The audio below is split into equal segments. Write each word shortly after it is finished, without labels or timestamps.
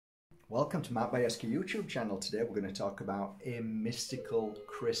Welcome to Matt Bajerski YouTube channel. Today we're going to talk about a mystical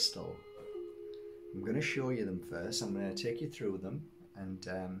crystal. I'm going to show you them first. I'm going to take you through them, and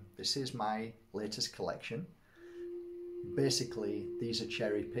this is my latest collection. Basically, these are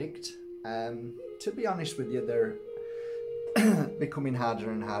cherry picked. To be honest with you, they're becoming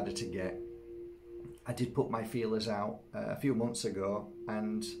harder and harder to get. I did put my feelers out a few months ago,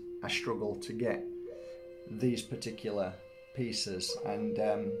 and I struggled to get these particular pieces, and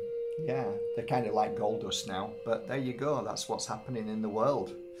yeah, they're kind of like gold dust now, but there you go, that's what's happening in the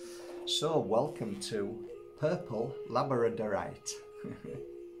world. So welcome to purple Labradorite.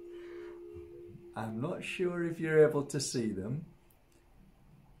 I'm not sure if you're able to see them,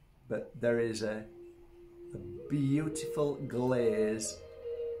 but there is a beautiful glaze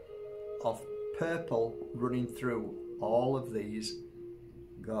of purple running through all of these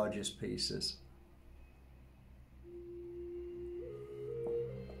gorgeous pieces.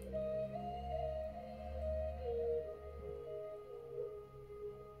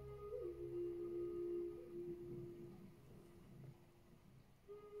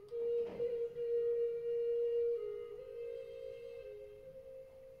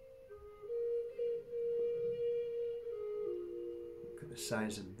 Look at the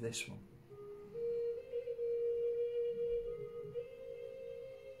size of this one.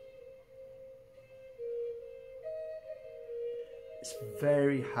 It's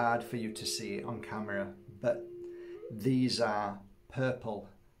very hard for you to see it on camera, but these are purple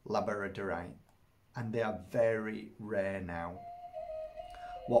Labradorite, and they are very rare now.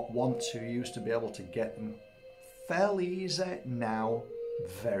 Once you used to be able to get them fairly easy, now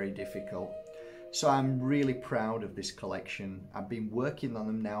very difficult. So I'm really proud of this collection. I've been working on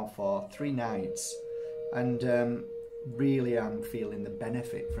them now for 3 nights, and really I'm feeling the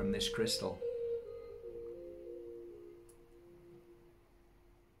benefit from this crystal.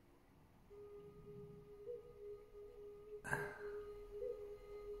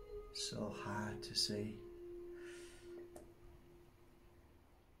 So hard to see.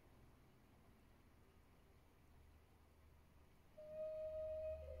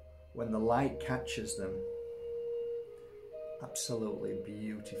 When the light catches them, absolutely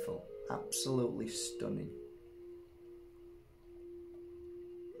beautiful, absolutely stunning.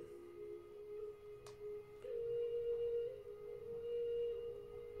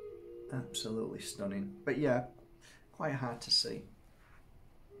 Absolutely stunning. But yeah, quite hard to see.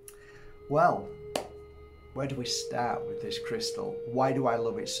 Well, where do we start with this crystal? Why do I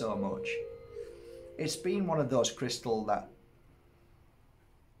love it so much? It's been one of those crystals that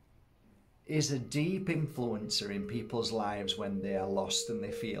is a deep influencer in people's lives when they are lost and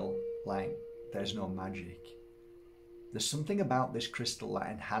they feel like there's no magic. There's something about this crystal that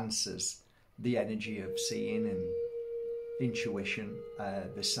enhances the energy of seeing and intuition,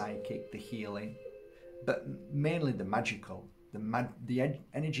 the psychic, the healing, but mainly the magical. The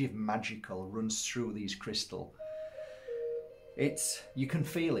energy of magical runs through these crystals. You can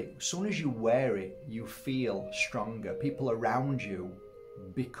feel it. As soon as you wear it, you feel stronger. People around you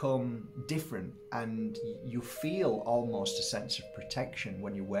become different, and you feel almost a sense of protection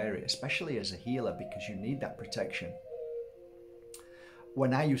when you wear it, especially as a healer, because you need that protection.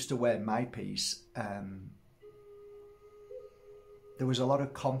 When I used to wear my piece, there was a lot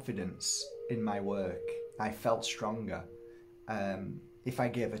of confidence in my work. I felt stronger. If I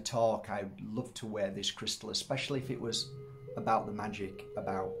gave a talk, I'd love to wear this crystal, especially if it was about the magic,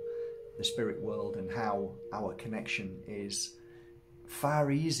 about the spirit world, and how our connection is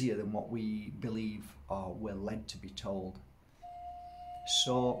far easier than what we believe or we're led to be told.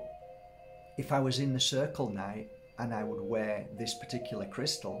 So if I was in the circle night and I would wear this particular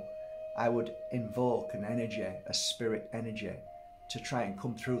crystal, I would invoke an energy, a spirit energy, to try and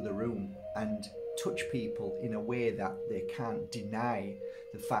come through the room and touch people in a way that they can't deny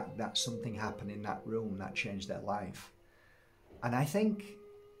the fact that something happened in that room that changed their life. And I think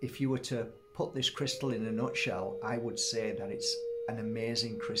if you were to put this crystal in a nutshell, I would say that it's an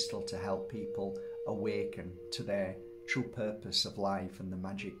amazing crystal to help people awaken to their true purpose of life and the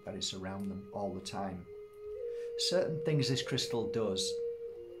magic that is around them all the time. Certain things this crystal does,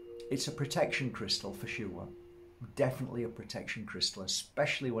 it's a protection crystal for sure. Definitely a protection crystal,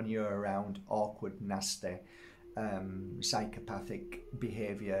 especially when you're around awkward, nasty, psychopathic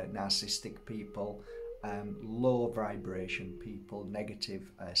behavior, narcissistic people, low vibration people,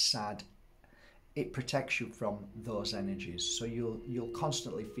 negative, sad. It protects you from those energies, so you'll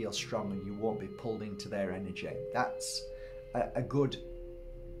constantly feel strong and you won't be pulled into their energy. That's a good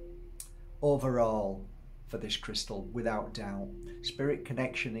overall for this crystal, without doubt. Spirit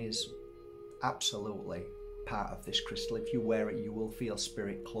connection is absolutely part of this crystal. If you wear it, you will feel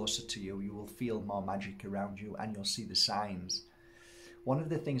spirit closer to you. You will feel more magic around you, and you'll see the signs. One of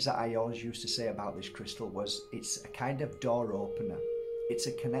the things that I always used to say about this crystal was it's a kind of door opener. It's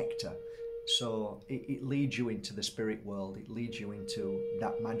a connector. So it leads you into the spirit world. It leads you into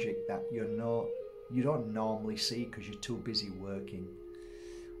that magic that you don't normally see because you're too busy working.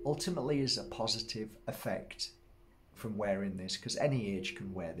 Ultimately, is a positive effect from wearing this, because any age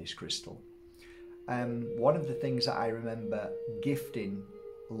can wear this crystal. One of the things that I remember gifting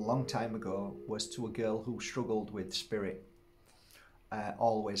a long time ago was to a girl who struggled with spirit,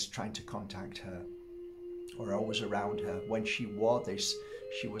 always trying to contact her or always around her. When she wore this,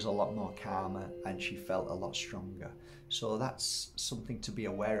 she was a lot more calmer and she felt a lot stronger. So that's something to be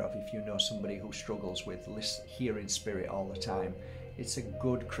aware of if you know somebody who struggles with hearing spirit all the time. It's a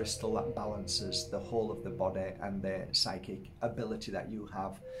good crystal that balances the whole of the body and the psychic ability that you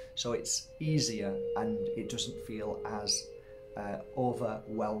have. So it's easier and it doesn't feel as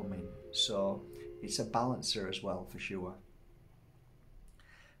overwhelming. So it's a balancer as well, for sure.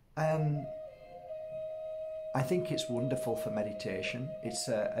 I think it's wonderful for meditation. It's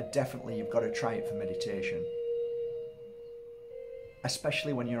definitely, you've got to try it for meditation,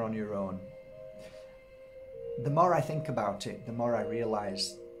 especially when you're on your own. The more I think about it, the more I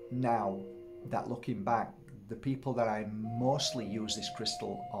realise now that, looking back, the people that I mostly used this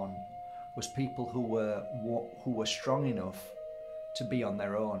crystal on was people who were strong enough to be on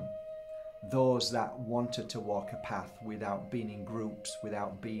their own. Those that wanted to walk a path without being in groups,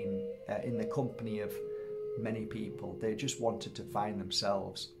 without being in the company of many people. They just wanted to find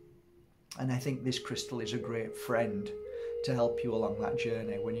themselves. And I think this crystal is a great friend to help you along that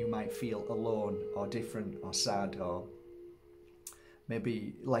journey when you might feel alone or different or sad or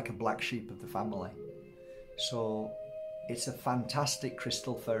maybe like a black sheep of the family. So it's a fantastic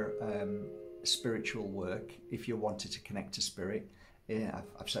crystal for spiritual work if you wanted to connect to spirit. Yeah,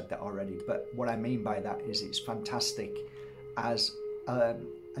 I've said that already, but what I mean by that is it's fantastic as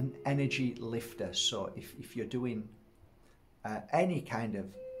an energy lifter. So if you're doing any kind of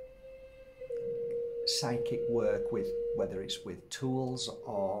psychic work, with whether it's with tools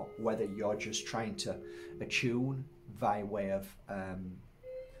or whether you're just trying to attune via way of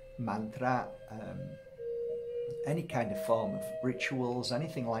mantra, any kind of form of rituals,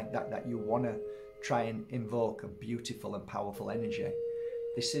 anything like that that you want to try and invoke a beautiful and powerful energy,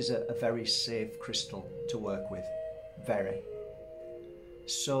 this is a very safe crystal to work with. Very.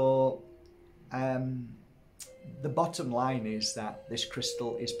 So the bottom line is that this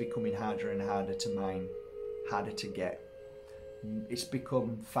crystal is becoming harder and harder to mine, harder to get. It's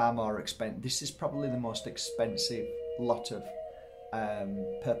become far more expensive. This is probably the most expensive lot of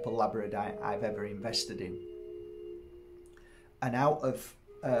purple labradorite I've ever invested in. And out of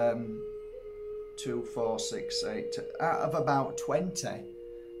 2, 4, 6, 8, out of about 20,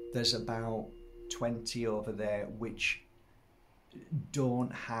 there's about 20 over there which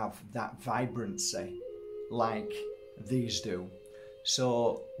don't have that vibrancy like these do.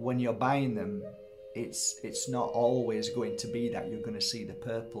 So when you're buying them, it's not always going to be that you're going to see the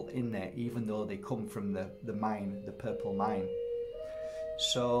purple in there, even though they come from the mine, the purple mine.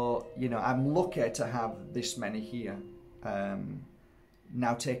 So, you know, I'm lucky to have this many here.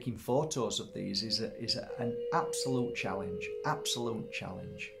 Now taking photos of these is an absolute challenge,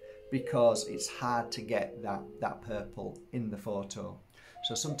 because it's hard to get that purple in the photo.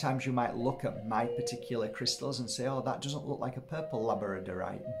 So sometimes you might look at my particular crystals and say, oh, that doesn't look like a purple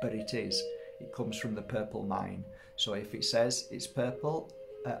labradorite, but it is. It comes from the purple mine. So if it says it's purple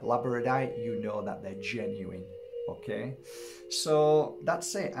labradorite, you know that they're genuine. Okay, so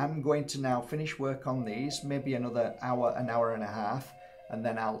that's it. I'm going to now finish work on these, maybe another hour, an hour and a half, and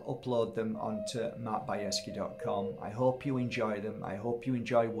then I'll upload them onto markbajerski.com. I hope you enjoy them. I hope you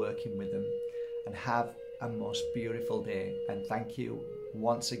enjoy working with them, and have a most beautiful day. And thank you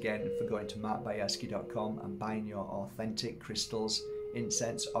once again for going to markbajerski.com and buying your authentic crystals,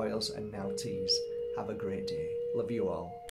 incense, oils, and now teas. Have a great day. Love you all.